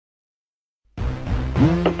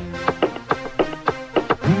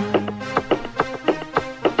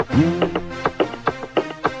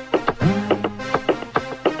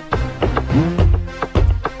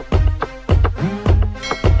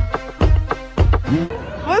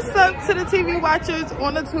TV watchers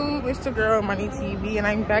on the tube, it's your girl Money TV, and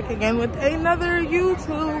I'm back again with another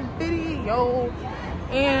YouTube video.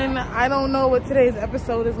 And I don't know what today's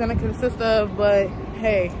episode is gonna consist of, but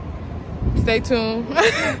hey, stay tuned.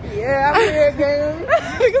 Yeah, I'm here again.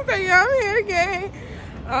 You can say yeah, I'm here again.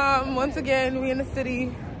 Once again, we in the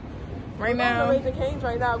city right now. I'm Raising Cane's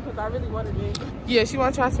right now because I really wanted it. Yeah, she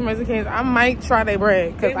want to try some Raising Cane's. I might try their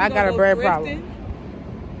bread because I got a bread problem.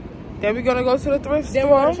 Then we're gonna go to the thrift store. Then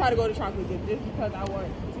we're gonna try to go to chocolate dip just because I want.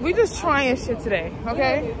 We just trying shit today,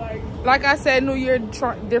 okay? Yeah, like I said, New Year,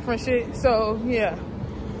 different shit. So yeah,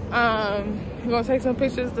 we're gonna take some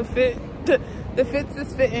pictures. The fits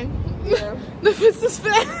is fitting. Yeah. The fits is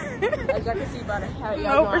fitting. As y'all can see by the hat,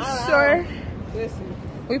 no, for sure. Listen,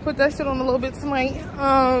 we put that shit on a little bit tonight.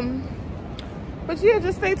 But yeah,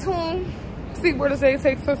 just stay tuned. See where this day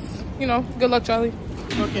takes us. You know, good luck, Charlie.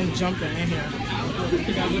 Fucking jumping in here.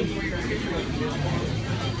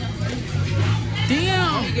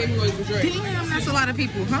 Damn. he gave me away the drink. Damn, that's a lot of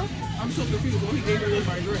people, huh? I'm so confused. He gave me away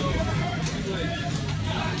my drink.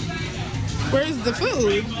 Where's the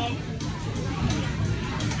food?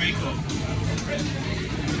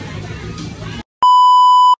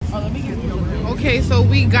 Oh, let me get it. Okay, so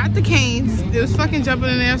we got the canes. It was fucking jumping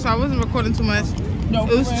in there, so I wasn't recording too much. No,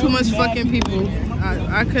 it was too much fucking people.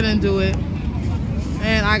 I couldn't do it.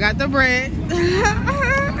 And I got the bread.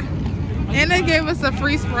 And they gave us a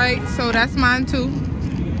free Sprite, so that's mine too.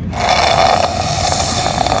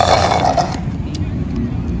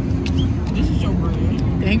 This is your bread.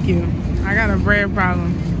 Thank you. I got a bread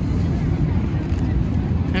problem.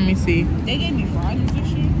 Let me see. They gave me fries and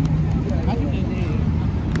shit. I think they did.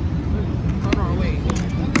 Hold on, wait.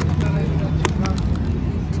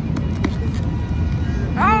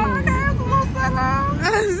 Oh, okay, it's a little setup.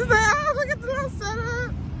 She's like, oh, look at the little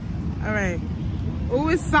setup. All right. Oh,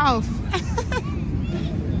 it's soft.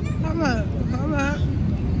 Hold up, hold up.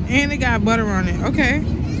 And it got butter on it. Okay.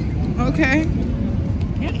 Okay.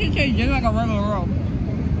 This shit tastes just like a regular roll.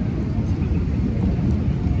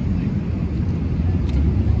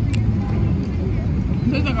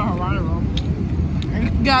 Tastes like a Hawaii roll.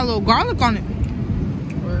 It got a little garlic on it.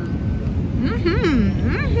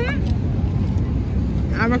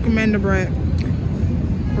 I recommend the bread.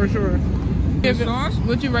 For sure. The sauce?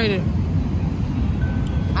 What you rate it?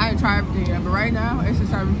 I ain't tried everything yet, but right now it's a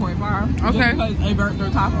 7.5. Okay. Because they burnt their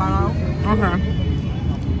top out. Okay.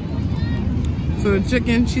 So the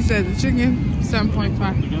chicken, she said the chicken,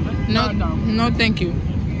 7.5. No, thank you.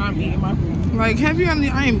 I'm eating my food. Like, heavy on the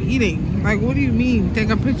I am eating. Like, what do you mean? Take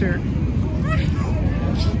a picture.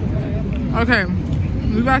 Okay.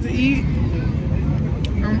 We about to eat.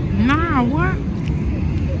 Nah, what?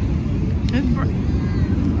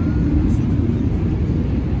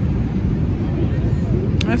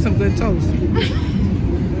 That's some good toast.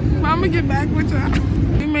 I'm gonna get back with y'all.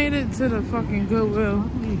 We made it to the fucking Goodwill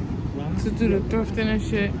to do the thrifting and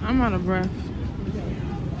shit. I'm out of breath.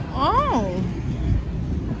 Oh,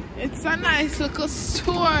 it's a nice little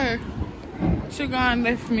store. Sugar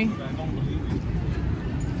left me.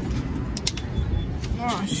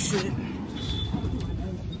 Oh shit.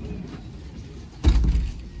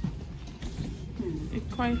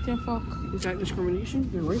 It's quite the fuck. Is that discrimination?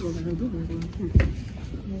 They're right over there.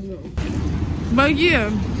 But yeah,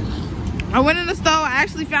 I went in the store. I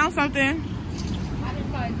actually found something. I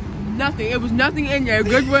didn't find nothing. It was nothing in there.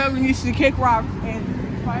 Goodwill needs to kick rocks and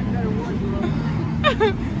find another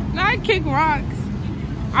wardrobe. Not kick rocks.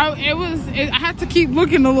 I had to keep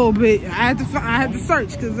looking a little bit. I had to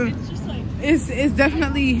search because it's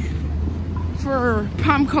definitely for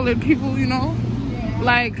palm colored people, you know.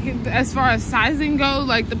 Like, as far as sizing goes,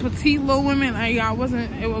 like the petite little women,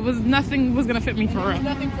 nothing was gonna fit me for real.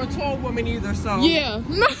 Nothing for tall women either, so yeah.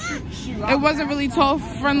 It wasn't really tall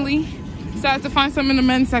friendly, so I had to find something in the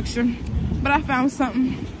men's section. But I found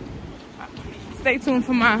something. Stay tuned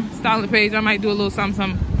for my styling page. I might do a little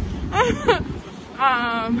something. But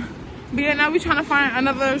yeah, now we're trying to find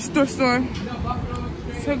another thrift store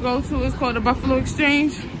to go to. It's called the Buffalo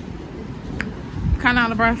Exchange. Kind of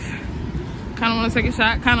out of breath. Kind of want to take a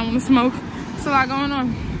shot, kind of want to smoke. It's a lot going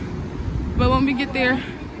on. But when we get there,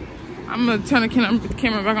 I'm going to turn the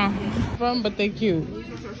camera back on. But they cute.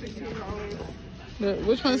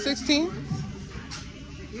 Which one's 16?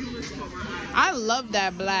 I love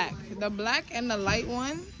that black. The black and the light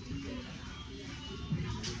one.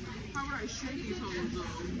 How would I shake these hoes though?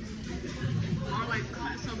 Or like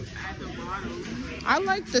cut some at the bottom. I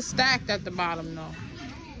like the stacked at the bottom though.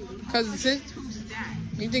 Cause you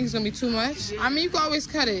think it's gonna be too much? I mean, you can always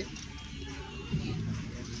cut it.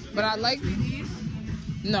 But I like,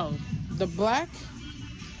 no, the black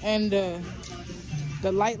and the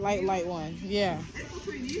light one. Yeah.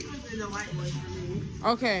 Between these ones and the light ones for me.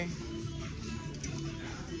 Okay.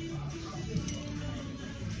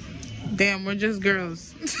 Damn, we're just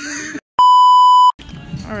girls.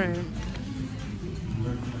 All right.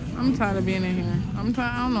 I'm tired of being in here. I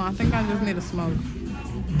don't know. I think I just need a smoke.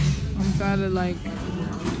 I'm tired of like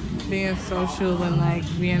being social and like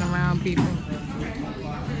being around people.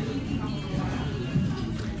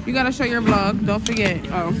 You gotta show your vlog. Don't forget.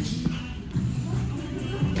 Oh.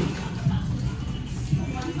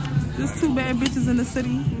 There's 2 bad bitches in the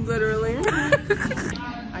city. Literally.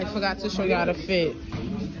 I forgot to show y'all the fit.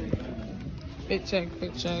 Fit check,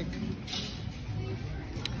 fit check.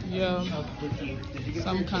 Yo.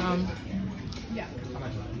 Some calm. Yeah.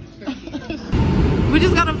 We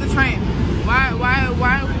just got off the train. Why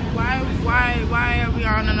are we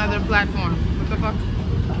on another platform? What the fuck?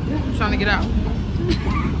 I'm trying to get out.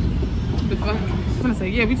 The fuck? I'm gonna say,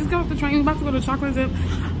 yeah, we just got off the train. We're about to go to Chocolate Dip.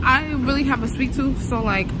 I really have a sweet tooth, so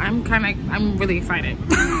like I'm really excited.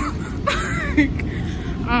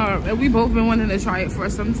 And we both been wanting to try it for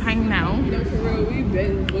some time now. No, for real, we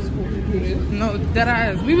been was supposed to do this. No, that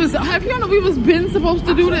ass. We was, have you know we was been supposed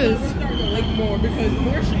to do this? Starting to like more because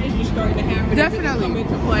more shit is just starting to happen. Definitely come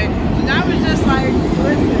into play. So now it's just like,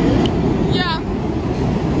 listen. Yeah.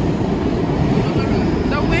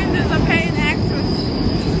 The wind is a paying actress.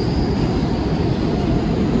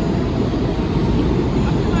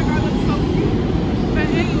 I feel like I look so cute. But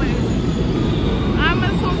anyways, I'ma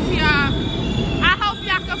talk to y'all. I hope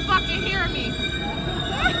y'all can fucking hear me.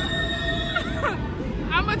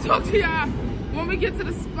 I'ma talk to y'all when we get to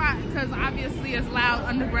the spot, because obviously it's loud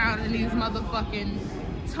underground in these motherfucking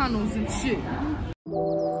tunnels and shit.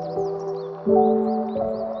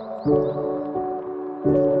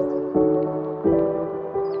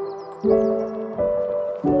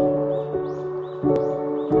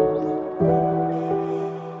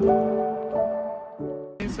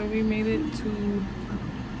 So we made it to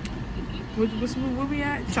where we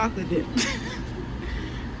at? Chocolate Dip.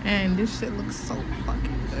 And this shit looks so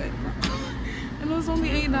fucking good. And it was only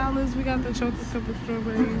 $8. We got the chocolate cup of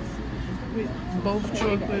strawberries with both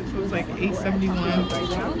chocolates. It was like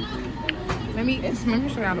 $8.71. Let me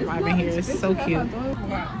show y'all the vibe in here. It's so cute. We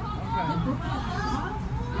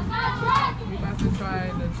about to try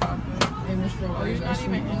the chocolate and the strawberry. Oh, you're not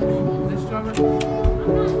even in the strawberry.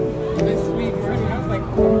 It's sweet. I was like,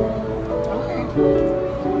 okay.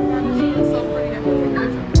 It's so pretty. I can take a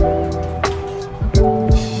picture.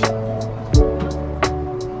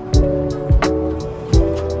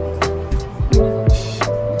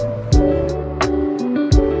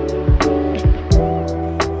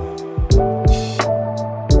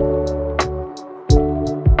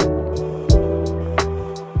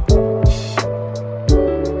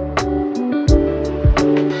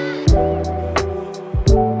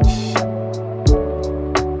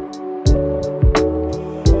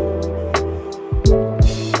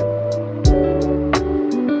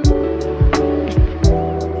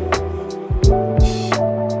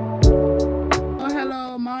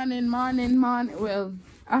 Well,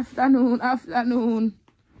 afternoon.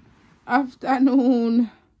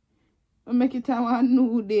 I make it time a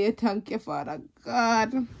new day. Thank you, Father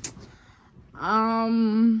God.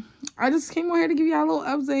 I just came over here to give y'all a little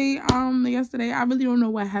update. Yesterday, I really don't know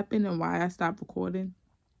what happened and why I stopped recording.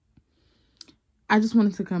 I just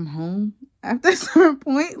wanted to come home after a certain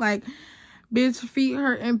point. Like, bitch, feet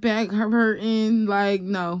hurting, back hurting. Like,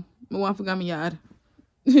 no, I want to forget me yard.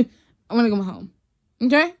 I want to come home.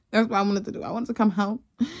 Okay, that's what I wanted to do. I wanted to come home,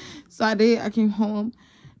 so I did. I came home.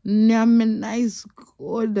 Now I'm a nice,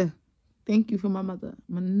 good. Thank you for my mother.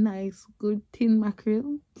 I'm a nice, good tin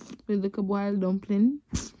mackerel with like a boiled dumpling.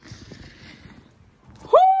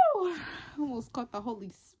 Whoo! Almost caught the Holy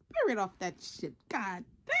Spirit off that shit. God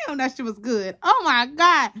damn, that shit was good. Oh my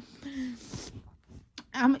God.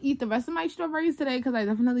 I'm gonna eat the rest of my strawberries today because I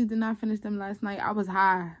definitely did not finish them last night. I was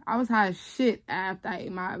high. I was high as shit after I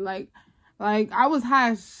ate my Like, I was high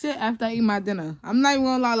as shit after I ate my dinner. I'm not even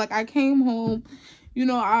gonna lie. Like, I came home, you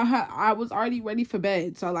know, I was already ready for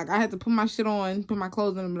bed. So, like, I had to put my shit on, put my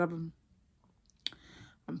clothes on and whatever.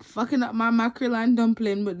 I'm fucking up my mackerel and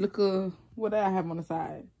dumpling with, look, what did I have on the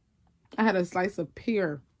side? I had a slice of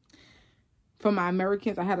pear. For my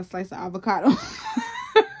Americans, I had a slice of avocado.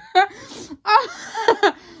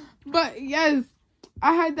 But, yes,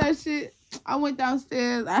 I had that shit. I went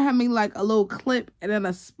downstairs. I had me like a little clip and then a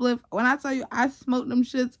spliff. When I tell you, I smoked them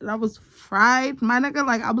shits and I was fried. My nigga,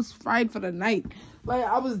 like, I was fried for the night. Like,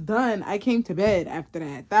 I was done. I came to bed after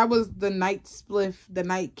that. That was the night spliff, the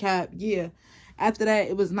night cap. Yeah. After that,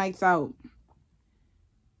 it was nights out.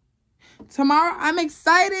 Tomorrow, I'm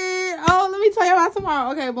excited. Oh, let me tell you about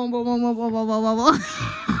tomorrow. Okay, boom, boom, boom, boom, boom, boom, boom, boom, boom.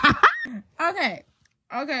 Okay.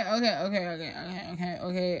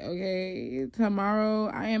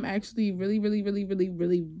 Tomorrow, I am actually really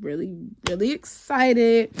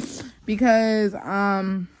excited because,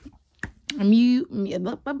 not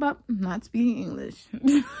speaking English.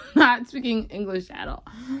 Not speaking English at all.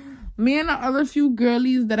 Me and the other few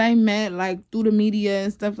girlies that I met, like, through the media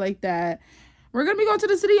and stuff like that, we're gonna be going to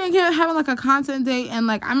the city and having, like, a content day. And,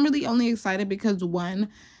 like, I'm really only excited because, one,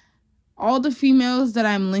 all the females that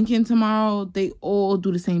I'm linking tomorrow, they all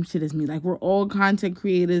do the same shit as me. Like, we're all content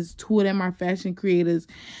creators. 2 of them are fashion creators.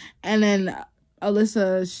 And then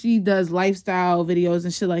Alyssa, she does lifestyle videos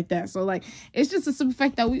and shit like that. So, like, it's just a simple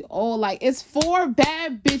fact that we all, like, it's 4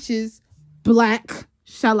 bad bitches, black,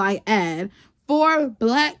 shall I add, 4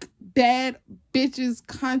 black bad bitches,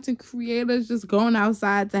 content creators, just going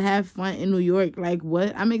outside to have fun in New York. Like,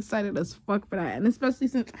 what? I'm excited as fuck for that. And especially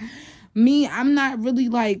since me, I'm not really,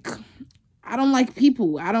 like, I don't like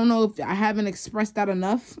people. I don't know if I haven't expressed that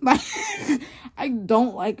enough. Like, I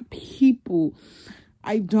don't like people.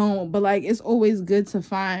 I don't. But, like, it's always good to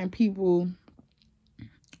find people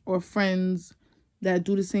or friends that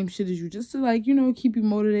do the same shit as you. Just to, like, you know, keep you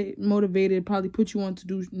motivated. Probably put you on to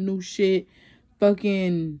do new shit.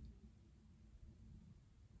 Fucking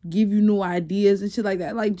give you new ideas and shit like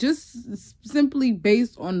that. Like, just simply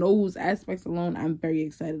based on those aspects alone, I'm very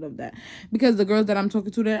excited of that. Because the girls that I'm talking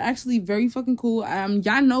to, they're actually very fucking cool.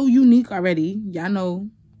 Y'all know Unique already. Y'all know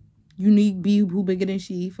Unique be who bigger than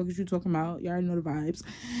she. Fuck is you talking about? Y'all already know the vibes.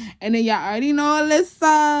 And then y'all already know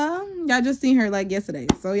Alyssa. Y'all just seen her like yesterday.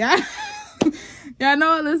 So y'all y'all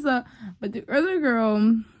know Alyssa. But the other girl,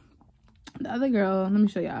 let me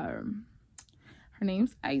show y'all her. Her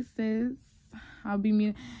name's Isis. I'll be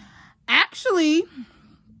mean. Actually,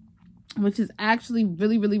 which is actually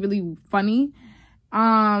really funny.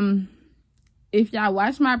 If y'all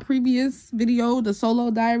watched my previous video, the solo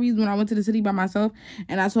diaries, when I went to the city by myself,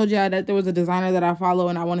 and I told y'all that there was a designer that I follow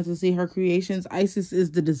and I wanted to see her creations, Isis is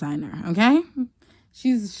the designer, okay?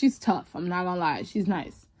 She's tough. I'm not gonna lie. She's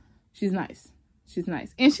nice. She's nice.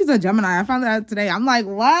 And she's a Gemini. I found that out today. I'm like,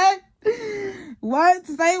 what? What?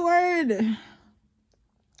 Say word.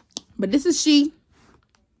 But this is she.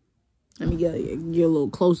 Let me get a little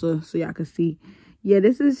closer so y'all can see. Yeah,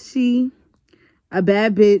 this is she. A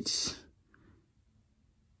bad bitch.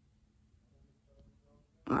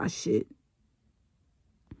 Oh, shit.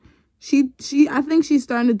 I think she's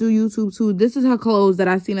starting to do YouTube, too. This is her clothes that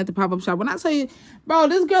I seen at the pop-up shop. When I tell you, bro,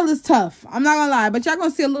 this girl is tough. I'm not gonna lie. But y'all gonna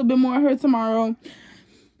see a little bit more of her tomorrow.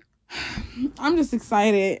 I'm just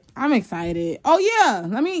excited. I'm excited. Oh, yeah.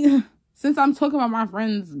 Since I'm talking about my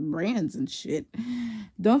friends' brands and shit,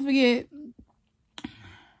 don't forget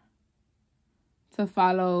to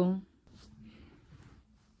follow.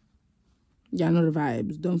 Y'all know the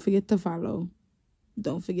vibes. Don't forget to follow.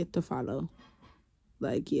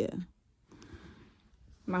 Like, yeah.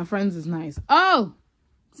 My friends is nice. Oh!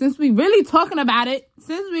 Since we really talking about it,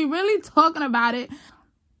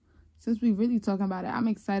 I'm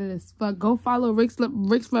excited as fuck. Go follow Rick's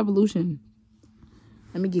Revolution.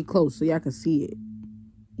 Let me get close so y'all can see it.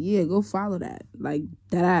 Yeah, go follow that. Like,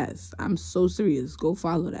 that ass. I'm so serious. Go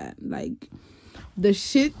follow that. Like, the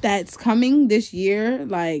shit that's coming this year,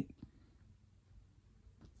 like,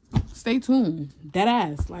 stay tuned. That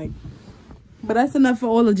ass. Like, but that's enough for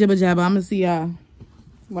all the jibber jabber. I'm gonna see y'all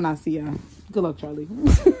when I see y'all. Good luck, Charlie.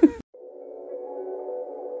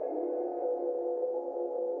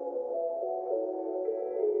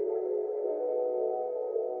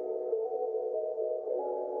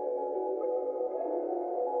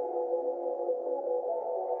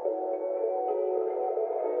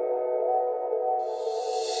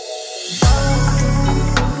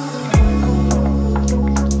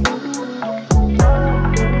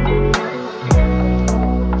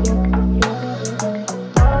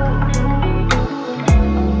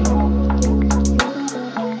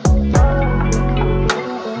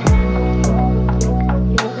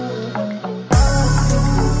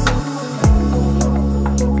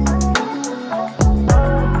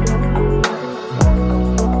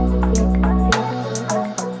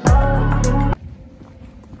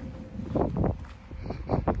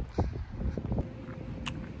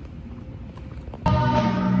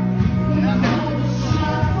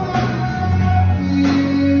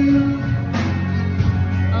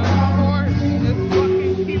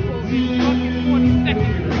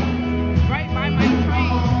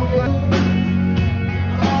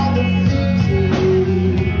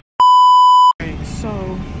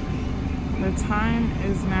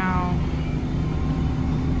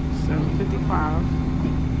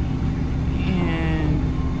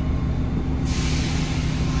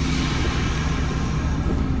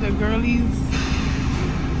 girlies,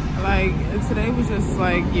 like, today was just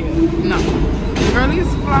like, yeah, no.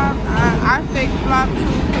 Girlies flop. I fake flop too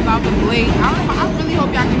because I was late. I really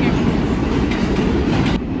hope y'all can hear me.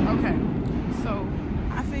 Okay, so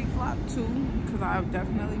I fake flop too because I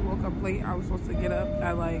definitely woke up late. I was supposed to get up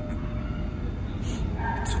at like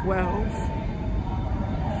 12.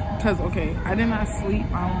 Because, okay, I did not sleep.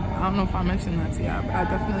 I don't know if I mentioned that to y'all, but I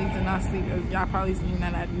definitely did not sleep. Y'all probably seen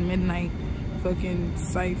that at midnight fucking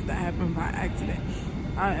sight that happened by accident.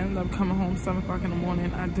 I ended up coming home 7 o'clock in the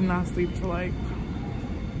morning. I did not sleep till like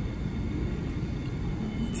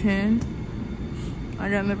 10. I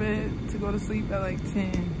got in the bed to go to sleep at like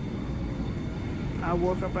 10. I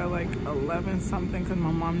woke up at like 11 something because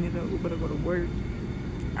my mom needed an Uber to go to work.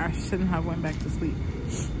 I shouldn't have went back to sleep.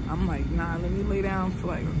 I'm like, nah, let me lay down for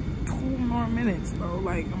like 2 more minutes, bro.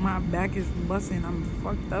 Like, my back is busting. I'm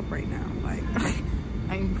fucked up right now. Like,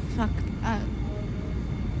 I'm fucked up.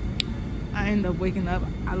 I ended up waking up.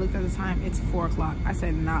 I looked at the time. It's 4 o'clock. I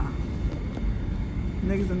said, nah.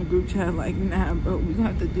 Niggas in the group chat like, nah, bro, we gonna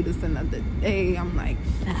have to do this another day. I'm like,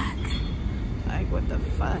 fuck. Like, what the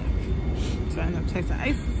fuck? So I ended up texting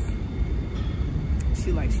Ice.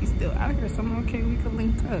 She like, she's still out here, so I'm like, okay, we could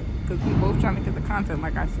link up because we both trying to get the content,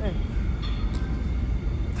 like I said.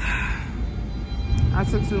 I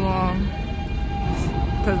took too long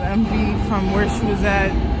because MV from where she was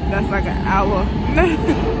at, that's like an hour.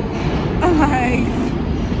 Like,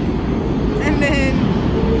 and then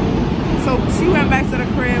so she went back to the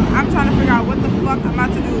crib. I'm trying to figure out what the fuck I'm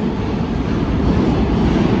about to do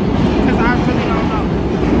because I really don't know.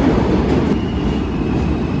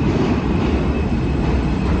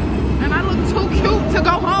 Too cute to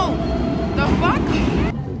go home. The fuck?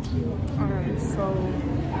 Alright, so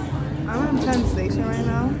I'm in Penn Station right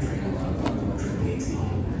now.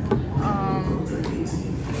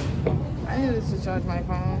 I needed to charge my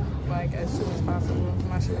phone like as soon as possible.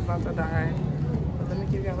 My shit about to die. But let me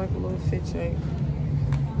give y'all like a little fit check.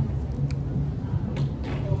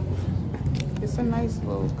 It's a nice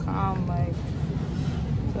little calm, like,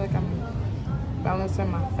 I feel like I'm balancing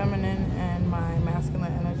my feminine and my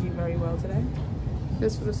masculine energy very well today.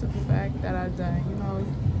 Just for the simple fact that I done, you know,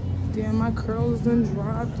 damn, my curls done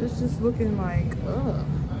dropped. It's just looking like, ugh.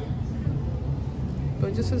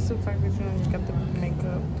 But just for the simple fact that, you know, you got the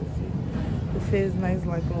makeup, the fit is nice,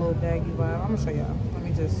 like a little baggy vibe. I'm gonna show y'all. Let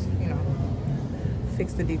me just, you know,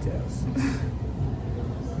 fix the details.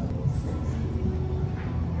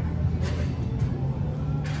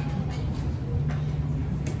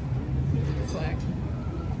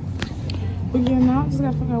 But yeah, now I just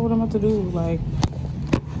gotta figure out what I'm about to do. Like,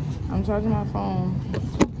 I'm charging my phone.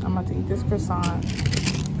 I'm about to eat this croissant.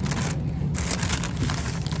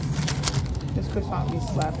 This croissant be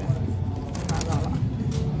slapping. I'm not gonna lie.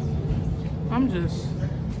 I'm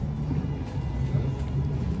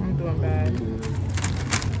doing bad.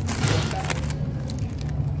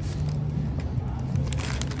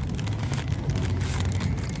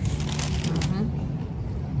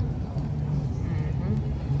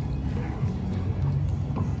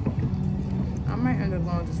 I might end up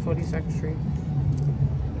going to 42nd Street.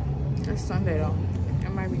 It's Sunday though.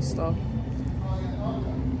 It might be slow.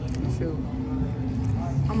 Shoot.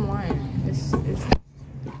 I'm lying. It's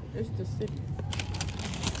the city.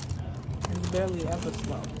 It's barely ever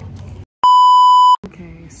slow.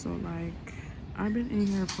 Okay, so like I've been in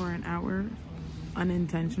here for an hour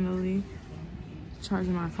unintentionally,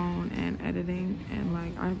 charging my phone and editing, and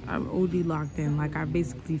like I'm OD locked in. Like I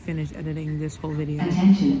basically finished editing this whole video.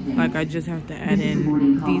 Like I just have to add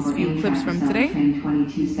in these few clips from today,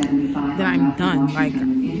 then I'm done. Like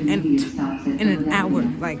in an hour.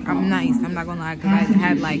 Like I'm nice, I'm not gonna lie, because I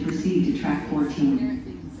had like,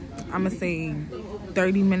 I'm gonna say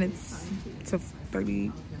 30 minutes to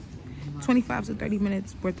 25 to 30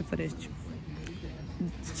 minutes worth of footage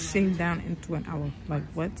shaved down into an hour. Like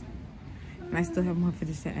what? And I still have more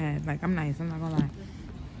footage to add. Like, I'm nice, I'm not gonna lie.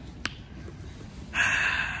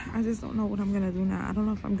 I just don't know what I'm gonna do now. I don't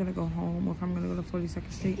know if I'm gonna go home or if I'm gonna go to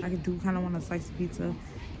 42nd Street. I do kind of want a slice of pizza,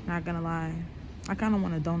 not gonna lie. I kind of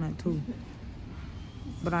want a donut too.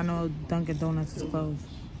 But I know Dunkin' Donuts is closed.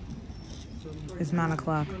 It's 9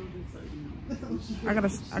 o'clock. I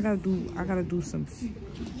gotta do some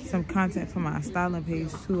content for my styling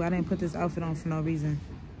page too. I didn't put this outfit on for no reason.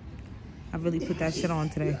 I really put that shit on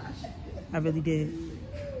today. I really did.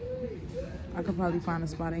 I could probably find a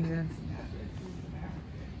spot in here.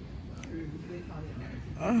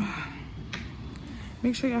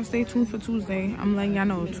 Make sure y'all stay tuned for Tuesday. I'm letting y'all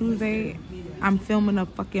know, Tuesday, I'm filming a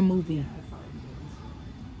fucking movie.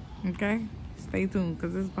 Okay? Stay tuned,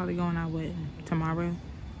 because this is probably going out with tomorrow,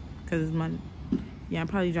 because it's Monday. Yeah, I'm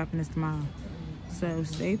probably dropping this tomorrow. So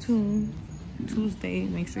stay tuned. Tuesday,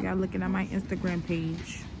 make sure y'all looking at my Instagram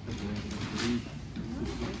page.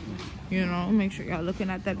 You know, make sure y'all looking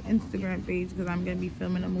at that Instagram page because I'm gonna be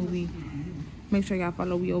filming a movie. Make sure y'all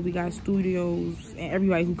follow We Got Studios and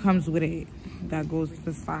everybody who comes with it. That goes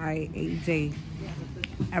to side AJ.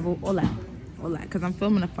 Hola, because I'm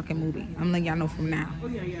filming a fucking movie. I'm letting y'all know from now. Oh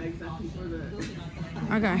yeah, exactly.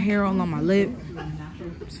 I got hair all on my lip.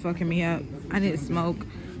 It's fucking me up. I didn't smoke.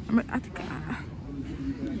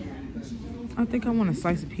 I think I want a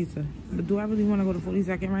slice of pizza. But do I really want to go to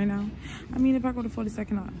 42nd right now? I mean, if I go to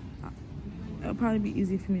 42nd, it'll probably be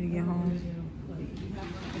easy for me to get home.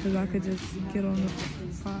 Because I could just get on the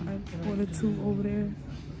 5 or the 2 over there.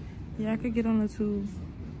 Yeah, I could get on the 2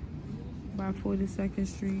 by 42nd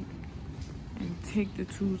Street and take the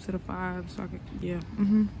 2 to the 5. So I could, yeah.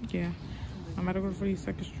 Yeah. I'm about to go to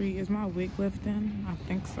 42nd Street. Is my wig lifting? I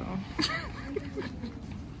think so.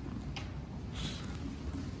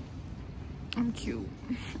 I'm cute.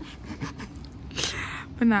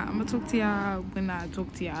 But nah, I'm gonna talk to y'all when I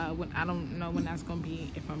talk to y'all. When I don't know when that's gonna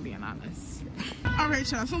be, if I'm being honest. All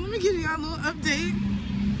right, y'all. So let me give y'all a little update.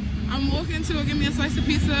 I'm walking to go get me a slice of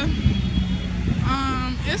pizza.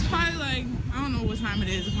 It's probably like, I don't know what time it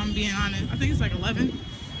is, if I'm being honest. I think it's like 11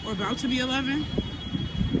 or about to be 11.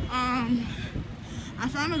 I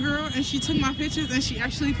found a girl and she took my pictures and she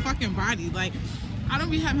actually fucking bodied. Like, I don't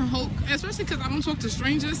be having hope, especially because I don't talk to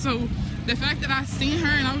strangers. So the fact that I seen her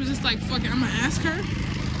and I was just like, fuck it, I'm gonna ask her.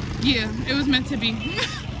 Yeah, it was meant to be.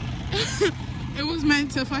 It was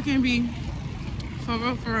meant to fucking be. For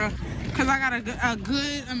real, for real. Because I got a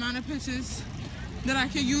good amount of pictures that I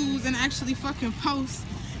could use and actually fucking post.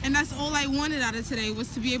 And that's all I wanted out of today, was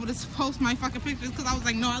to be able to post my fucking pictures. Because I was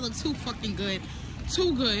like, no, I look too fucking good.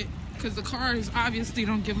 Too good. Because the cars obviously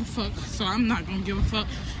don't give a fuck. So I'm not going to give a fuck.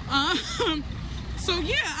 So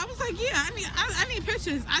yeah, I was like, yeah, I need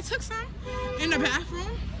pictures. I took some in the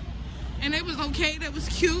bathroom. And it was okay. That was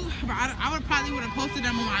cute. But I probably would have posted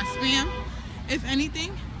them on my spam, if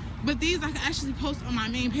anything. But these I can actually post on my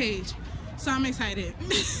main page. So I'm excited.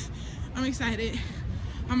 I'm excited.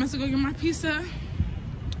 I'm about to go get my pizza.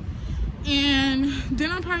 And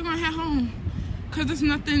then I'm probably gonna head home. Cause it's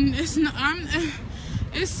nothing,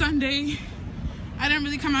 it's Sunday. I didn't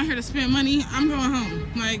really come out here to spend money. I'm going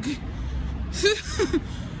home. Like,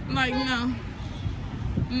 like no.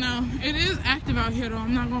 It is active out here though,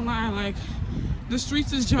 I'm not gonna lie. Like, the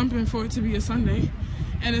streets is jumping for it to be a Sunday.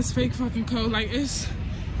 And it's fake fucking cold. Like, it's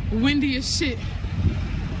windy as shit.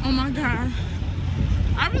 Oh my God.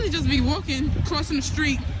 I really just be walking, crossing the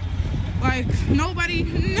street. Like, nobody,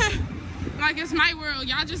 like it's my world.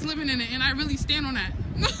 Y'all just living in it. And I really stand on that.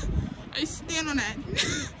 I stand on that.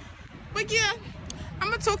 But yeah, I'm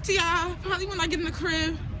gonna talk to y'all probably when I get in the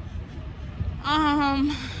crib.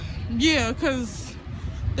 Yeah, cause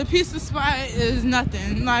the pizza spot is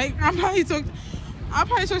nothing. Like, I'll probably talk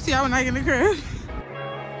to y'all when I get in the crib.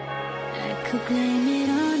 I could blame it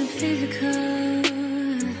on the physical.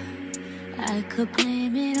 I could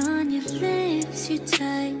blame it on your lips, your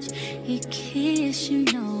touch, your kiss, you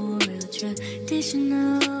know, real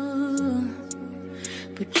traditional.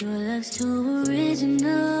 But your love's too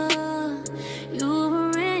original. You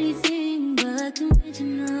were anything but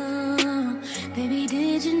conventional. Baby,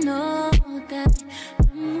 did you know that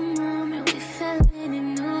from the moment we fell in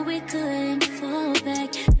and knew we couldn't fall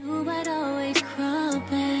back, knew I'd always crawl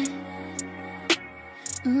back.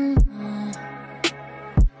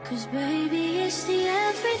 Cause baby, it's the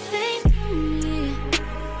everything for me,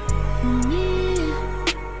 for me,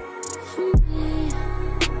 for me.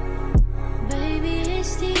 Baby,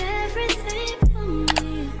 it's the everything for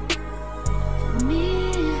me, for me,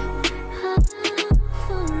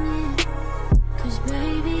 for me. Cause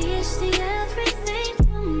baby, it's the everything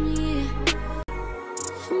for me,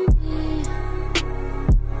 for me.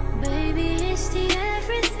 Baby, it's the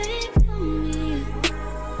everything for me,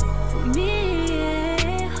 for me.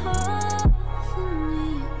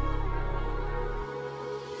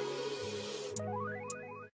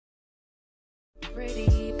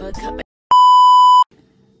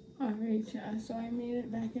 Alright, y'all, so I made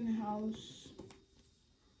it back in the house.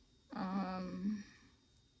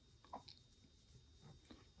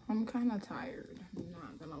 I'm kind of tired, I'm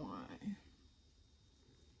not gonna lie.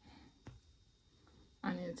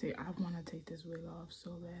 I want to take this wig off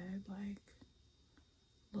so bad, like,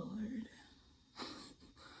 Lord.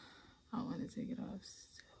 I want to take it off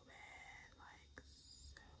so bad, like,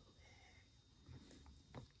 so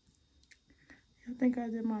bad. I think I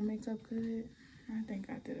did my makeup good. I think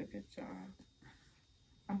I did a good job.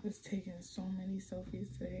 I was taking so many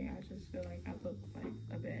selfies today. I just feel like I look like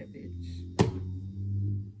a bad bitch.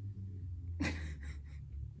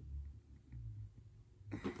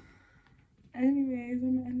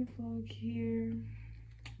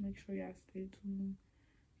 make sure y'all stay tuned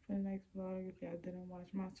for the next vlog. If y'all didn't watch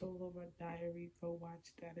my solo diary, go watch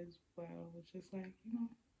that as well. It's just like, you know,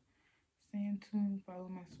 stay tuned, follow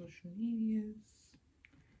my social medias,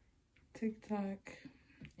 TikTok,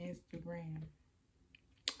 Instagram.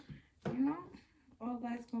 You know, all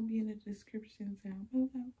that's gonna be in the description down below.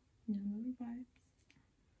 You know the vibes.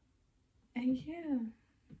 And yeah,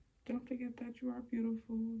 don't forget that you are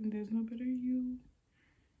beautiful and there's no better you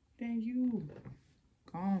than you.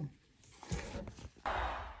 Gone.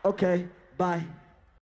 Okay, bye.